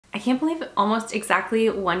I can't believe almost exactly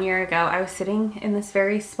 1 year ago, I was sitting in this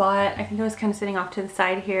very spot. I think I was kind of sitting off to the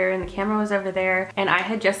side here and the camera was over there, and I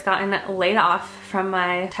had just gotten laid off from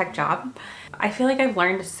my tech job. I feel like I've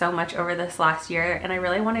learned so much over this last year, and I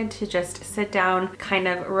really wanted to just sit down, kind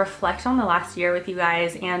of reflect on the last year with you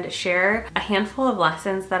guys and share a handful of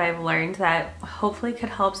lessons that I've learned that hopefully could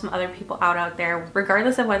help some other people out there,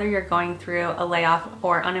 regardless of whether you're going through a layoff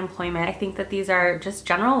or unemployment. I think that these are just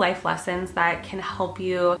general life lessons that can help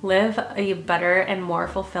you live a better and more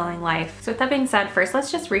fulfilling life. So with that being said, first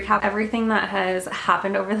let's just recap everything that has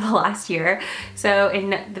happened over the last year. So in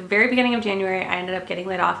the very beginning of January, I ended up getting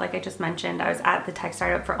laid off, like I just mentioned. I was at the tech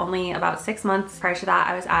startup for only about 6 months. Prior to that,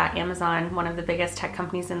 I was at Amazon, one of the biggest tech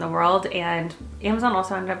companies in the world, and Amazon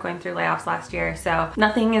also ended up going through layoffs last year, so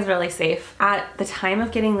nothing is really safe. At the time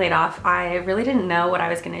of getting laid off, I really didn't know what I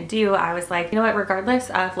was gonna do. I was like, you know what, regardless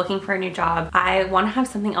of looking for a new job, I want to have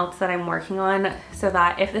something else that I'm working on so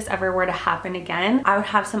that if this ever were to happen again, I would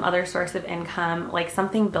have some other source of income, like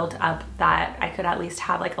something built up that I could at least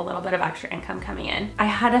have like a little bit of extra income coming in. I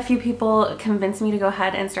had a few people convince me to go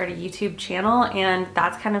ahead and start a YouTube channel, and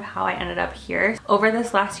that's kind of how I ended up here. Over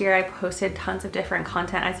this last year, I posted tons of different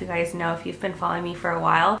content, as you guys know if you've been following me for a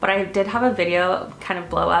while, but I did have a video kind of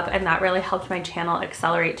blow up, and that really helped my channel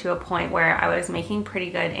accelerate to a point where I was making pretty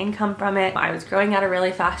good income from it. I was growing at a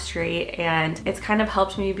really fast rate, and it's kind of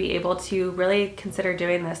helped me be able to really consider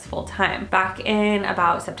doing this full time. Back in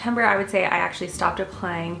about September, I would say, I actually stopped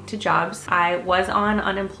applying to jobs. I was on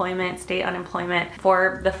unemployment, state unemployment,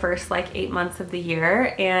 for the first like 8 months of the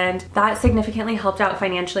year, and that significantly helped out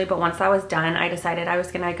financially. But once that was done, I decided I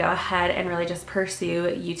was gonna go ahead and really just pursue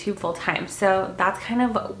YouTube full time. So that's kind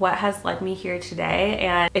of what has led me here today,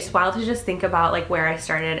 and it's wild to just think about like where I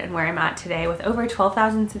started and where I'm at today with over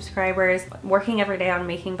 12,000 subscribers, working every day on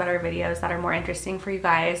making better videos that are more interesting for you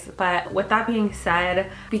guys. But with that being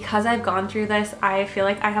said, because I've gone through this, I feel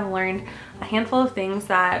like I have learned a handful of things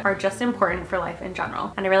that are just important for life in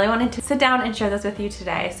general. And I really wanted to sit down and share this with you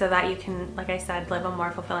today so that you can, like I said, live a more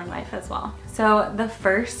fulfilling life as well. So the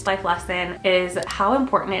first life lesson is how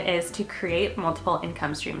important it is to create multiple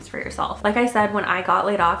income streams for yourself. Like I said, when I got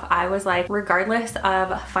laid off, I was like, regardless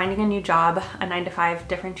of finding a new job, a 9-to-5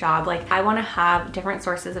 different job, like I want to have different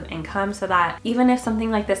sources of income so that even if something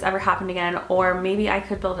like this ever happened again, or maybe I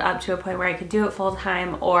could build it up to a point where I could do it full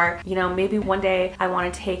time, or you know, maybe one day I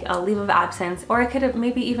want to take a leave of absence, or I could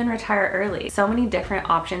maybe even retire early. So many different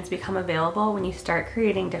options become available when you start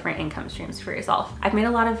creating different income streams for yourself. I've made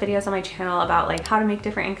a lot of videos on my channel about like how to make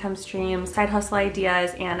different income streams, side hustle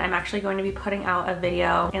ideas, and I'm actually going to be putting out a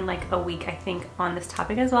video in like a week, I think, on this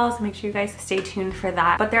topic as well, so make sure you guys stay tuned for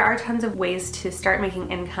that. But there are tons of ways to start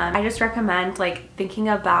making income. I just recommend like thinking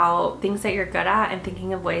about things that you're good at and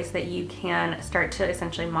thinking of ways that you can start to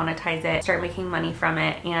essentially monetize it, start making money from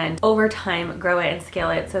it, and over time grow it and scale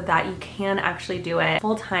it so that you can actually do it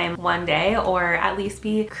full time one day, or at least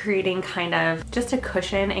be creating kind of just a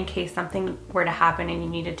cushion in case something were to happen and you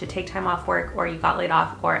needed to take time off work, or you got laid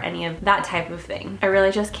off, or any of that type of thing. I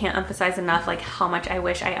really just can't emphasize enough like how much I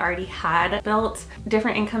wish I already had built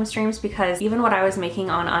different income streams, because even what I was making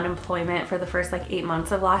on unemployment for the first like 8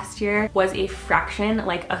 months of last year was a fraction,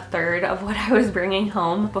 like a third of what I was bringing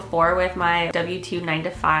home before with my W-2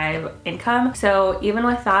 9-to-5 income. So even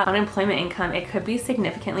with that unemployment income, it could be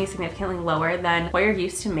significantly lower than what you're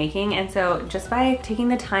used to making. And so just by taking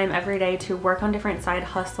the time every day to work on different side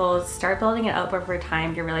hustles, start building it up over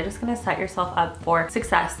time, you're really just gonna set yourself up for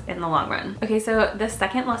success in the long run. Okay, so the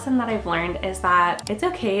second lesson that I've learned is that it's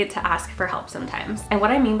okay to ask for help sometimes. And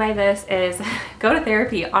what I mean by this is go to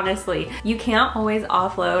therapy, honestly. You can't always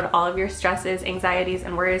offload all of your stresses, anxieties,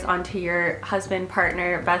 and worries onto your husband,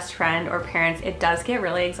 partner, best friend, or parents. It does get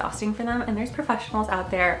really exhausting for them, and there's professionals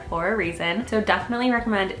out there for a reason. So definitely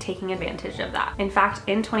recommend taking advantage of that. In fact,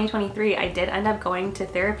 in 2023, I did end up going to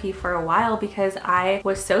therapy for a while because I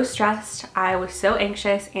was so stressed, I was so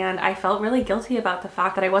anxious, and I felt really guilty about the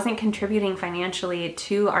fact that I wasn't contributing financially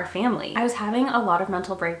to our family. I was having a lot of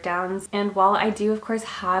mental breakdowns, and while I do of course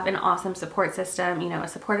have an awesome support system, you know, a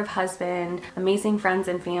supportive husband, amazing friends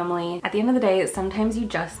and family, at the end of the day, sometimes you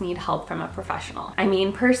just need help from a professional. I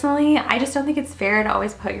mean, personally, I just don't think it's fair to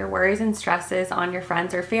always put your worries and stresses on your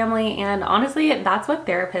friends or family, and honestly, that's what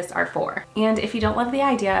therapists are for. And if you don't love the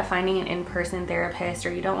idea of finding an in-person therapist,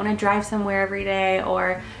 or you don't want to drive somewhere every day,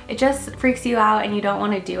 or it just freaks you out and you don't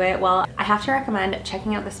want to do it, well, I have to recommend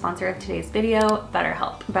checking out the sponsor of today's video,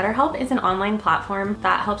 BetterHelp. BetterHelp is an online platform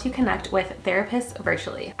that helps you connect with therapists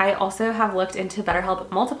virtually. I also have looked into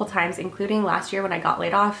BetterHelp multiple times, including last year when I got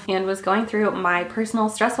laid off and was going through my personal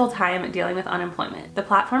stressful time dealing with unemployment. The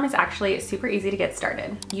platform is actually super easy to get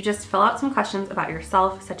started. You just fill out some questions about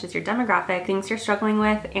yourself, such as your demographic, things you're struggling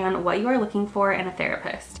with, and what you are looking for in a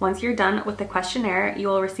therapist. Once you're done with the questionnaire, you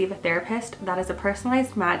will receive a therapist that is a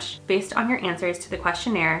personalized match based on your answers to the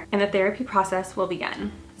questionnaire, and the therapy process will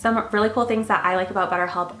begin. Some really cool things that I like about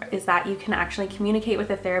BetterHelp is that you can actually communicate with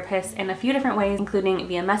a therapist in a few different ways, including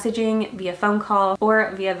via messaging, via phone call,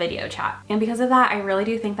 or via video chat. And because of that, I really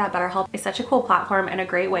do think that BetterHelp is such a cool platform and a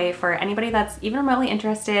great way for anybody that's even remotely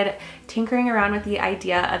interested, tinkering around with the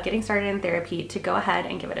idea of getting started in therapy, to go ahead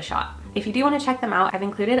and give it a shot. If you do want to check them out, I've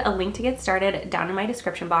included a link to get started down in my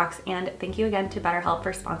description box, and thank you again to BetterHelp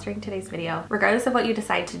for sponsoring today's video. Regardless of what you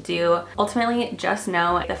decide to do, ultimately just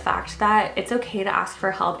know the fact that it's okay to ask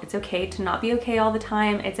for help. It's okay to not be okay all the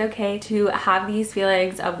time. It's okay to have these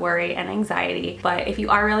feelings of worry and anxiety, but if you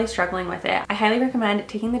are really struggling with it, I highly recommend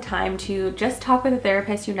taking the time to just talk with a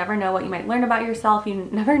therapist. You never know what you might learn about yourself. You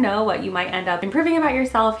never know what you might end up improving about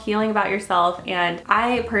yourself, healing about yourself, and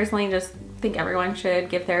I personally just think everyone should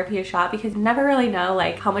give therapy a shot, because you never really know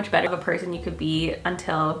like how much better of a person you could be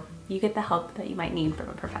until you get the help that you might need from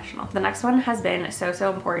a professional. The next one has been so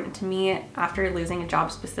important to me after losing a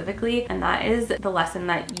job specifically, and that is the lesson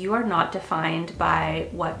that you are not defined by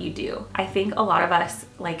what you do. I think a lot of us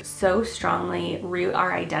like so strongly root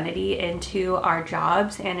our identity into our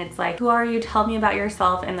jobs, and it's like, who are you? Tell me about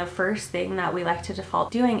yourself. And the first thing that we like to default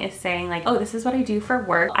doing is saying like, oh, this is what I do for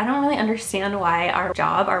work. I don't really understand why our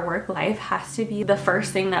job, our work life has to be the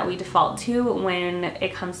first thing that we default to when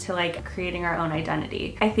it comes to like creating our own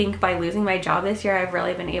identity. I think by losing my job this year, I've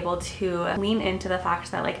really been able to lean into the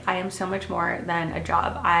fact that like I am so much more than a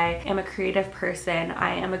job. I am a creative person.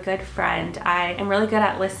 I am a good friend. I am really good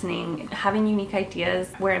at listening, having unique ideas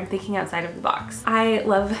where I'm thinking outside of the box. I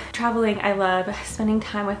love traveling. I love spending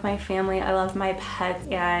time with my family. I love my pets,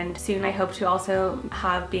 and soon I hope to also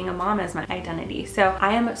have being a mom as my identity. So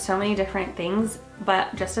I am so many different things,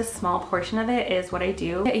 but just a small portion of it is what I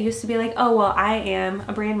do. It used to be like, oh, well, I am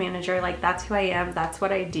a brand manager. Like that's who I am. That's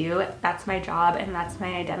what I do. That's my job and that's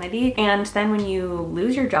my identity. And then when you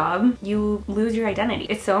lose your job, you lose your identity.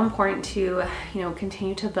 It's so important to,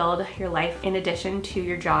 continue to build your life in addition to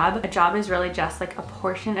your job. A job is really just like a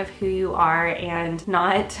portion of who you are and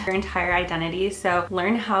not your entire identity. So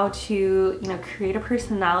learn how to, create a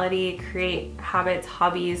personality, create habits,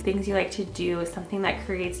 hobbies, things you like to do, something that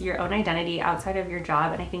creates your own identity outside of your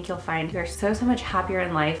job. And I think you'll find you're so much happier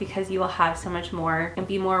in life, because you will have so much more and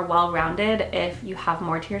be more well-rounded if you have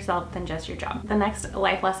more to yourself than just your job. The next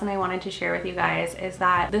life lesson I wanted to share with you guys is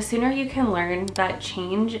that the sooner you can learn that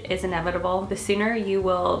change is inevitable, the sooner you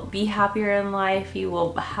will be happier in life, you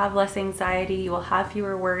will have less anxiety, you will have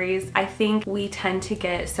fewer worries. I think we tend to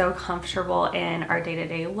get so comfortable in our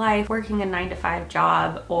day-to-day life, working a 9-to-5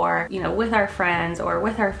 job, or with our friends or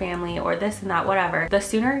with our family or this and that, whatever. The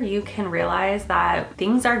sooner you can realize that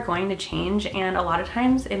things are going to change, and a lot of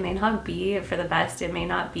times it may not be for the best. It may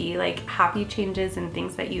not be like happy changes and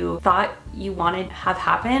things that you thought you wanted to have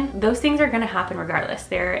happen. Those things are going to happen regardless.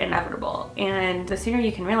 They're inevitable. And the sooner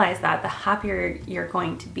you can realize that, the happier you're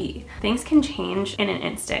going to be. Things can change in an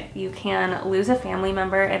instant. You can lose a family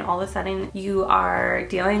member and all of a sudden you are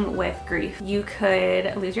dealing with grief. You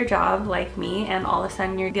could lose your job like me, and all of a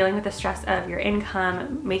sudden you're dealing with the stress of your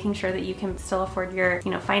income, making sure that you can still afford your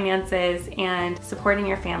finances and supporting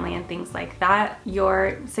your family and things like that.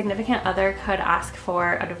 Your significant other could ask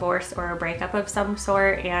for a divorce or a breakup of some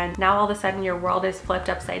sort, and now all of a sudden your world is flipped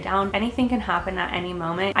upside down. Anything can happen at any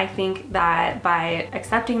moment. I think that by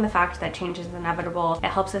accepting the fact that change is inevitable, it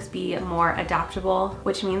helps us be more adaptable,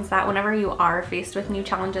 which means that whenever you are faced with new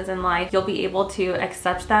challenges in life, you'll be able to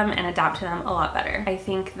accept them and adapt to them a lot better. I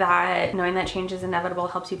think that knowing that change is inevitable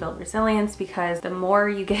helps you build resilience, because the more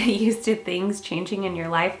you get used to things changing in your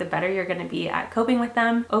life, the better you're going to be at coping with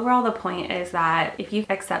them. Overall, the point is that if you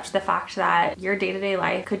accept the fact that your day-to-day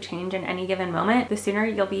life could change in any given moment, the sooner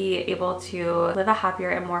you'll be able to live a happier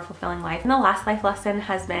and more fulfilling life. And the last life lesson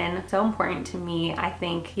has been so important to me, I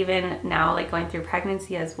think, even now, like going through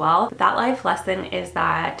pregnancy as well. But that life lesson is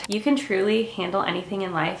that you can truly handle anything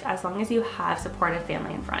in life as long as you have supportive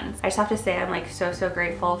family and friends. I just have to say I'm like so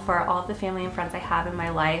grateful for all of the family and friends I have in my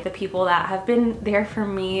life, the people that have been there for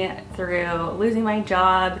me through losing my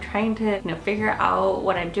job, trying to figure out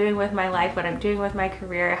what I'm doing with my life, what I'm doing with my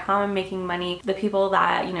career, how I'm making money. The people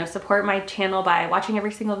that, you know, support my channel by watching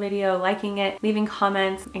every single video, liking it, leaving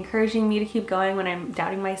comments, encouraging me to keep going when I'm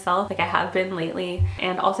doubting myself, like I have been lately,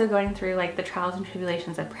 and also going through like the trials and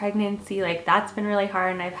tribulations of pregnancy. Like that's been really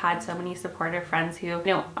hard, and I've had so many supportive friends who, you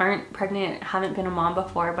know, aren't pregnant, haven't been a mom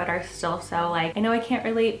before, but are still so like, I know I can't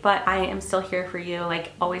relate, but I am still here for you,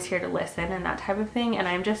 like always here to listen and that type of thing. And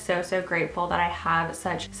I'm just so grateful that I have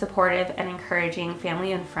such supportive and encouraging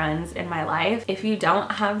family and friends in my life. If you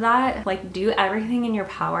don't have that, like do everything in your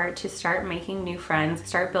power to start making new friends,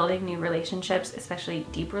 start building new relationships, especially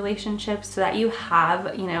deep relationships, so that you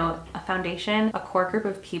have, you know, a foundation, a core group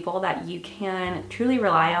of people that you can truly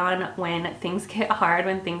rely on when things get hard,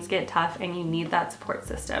 when things get tough, and you need that support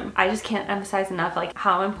system. I just can't emphasize enough like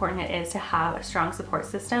how important it is to have a strong support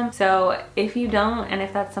system. So if you don't, and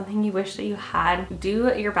if that's something you wish that you had,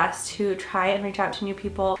 do your best to try and reach out to new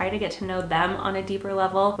people, try to get to know them on a deeper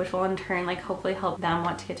level, which will in turn like hopefully help them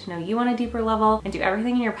want to get to know you on a deeper level, and do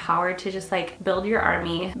everything in your power to just like build your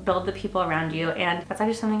army, build the people around you. And that's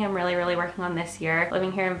actually something I'm really working on this year.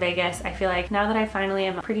 Living here in Vegas, I feel like now that I finally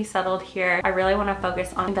am pretty settled here, I really want to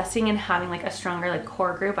focus on investing in having like a stronger like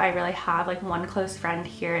core group. I really have like one close friend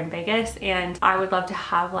here in Vegas, and I would love to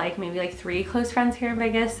have like maybe like 3 close friends here in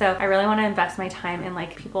Vegas. So I really want to invest my time in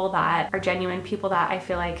like people that are genuine, people that I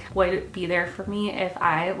feel like would be there for me if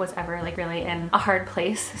I was ever like really in a hard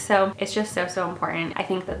place. So it's just so important. I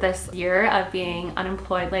think that this year of being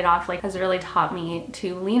unemployed, laid off, like has really taught me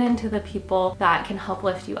to lean into the people that can help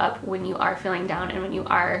lift you up when you are feeling down and when you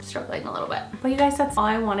are struggling a little bit. But you guys, that's all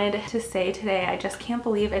I wanted to say today. I just can't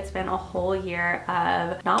believe it's been a whole year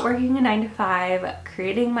of not working a 9-to-5,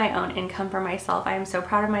 creating my own income for myself. I am so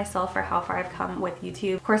proud of myself for how far I've come with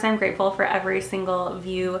YouTube. Of course, I'm grateful for every single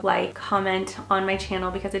view, like, comment on my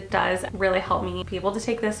channel, because it does really help me be able to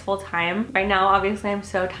take this full time. Right now, obviously, I'm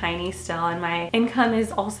so tiny still, and my income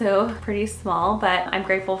is also pretty small, but I'm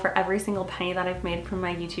grateful for every single penny that I've made from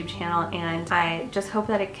my YouTube channel, and I just hope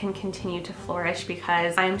that it can continue to flourish,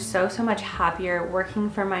 because I'm so much happier working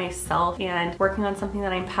for myself and working on something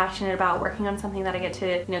that I'm passionate about, working on something that I get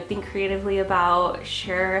to, you know, think creatively about,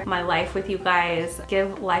 share my life with you guys,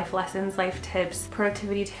 give life lessons, life tips,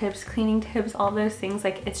 productivity tips, cleaning tips, all those things.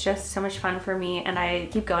 Like, it's just so much fun for me, and I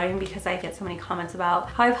keep going because I get so many comments about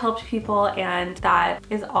how I've helped people, and that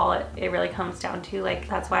is all it really comes down to. Like,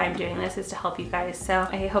 that's why I'm doing this, is to help you guys. So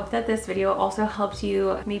I hope that this video also helps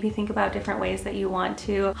you maybe think about different ways that you want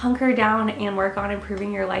to hunker down and work on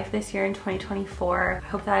improving your life this year in 2024. I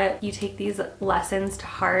hope that you take these lessons to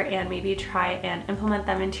heart and maybe try and implement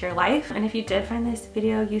them into your life. And if you did find this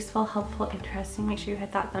video useful, helpful, interesting, make sure you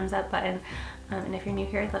hit that thumbs up button. And if you're new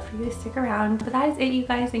here, I'd love for you to stick around. But that is it, you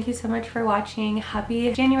guys. Thank you so much for watching.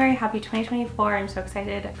 Happy January, happy 2024. I'm so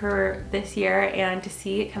excited for this year and to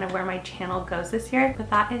see kind of where my channel goes this year. But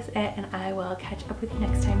that is it, and I will catch up with you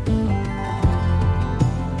next time.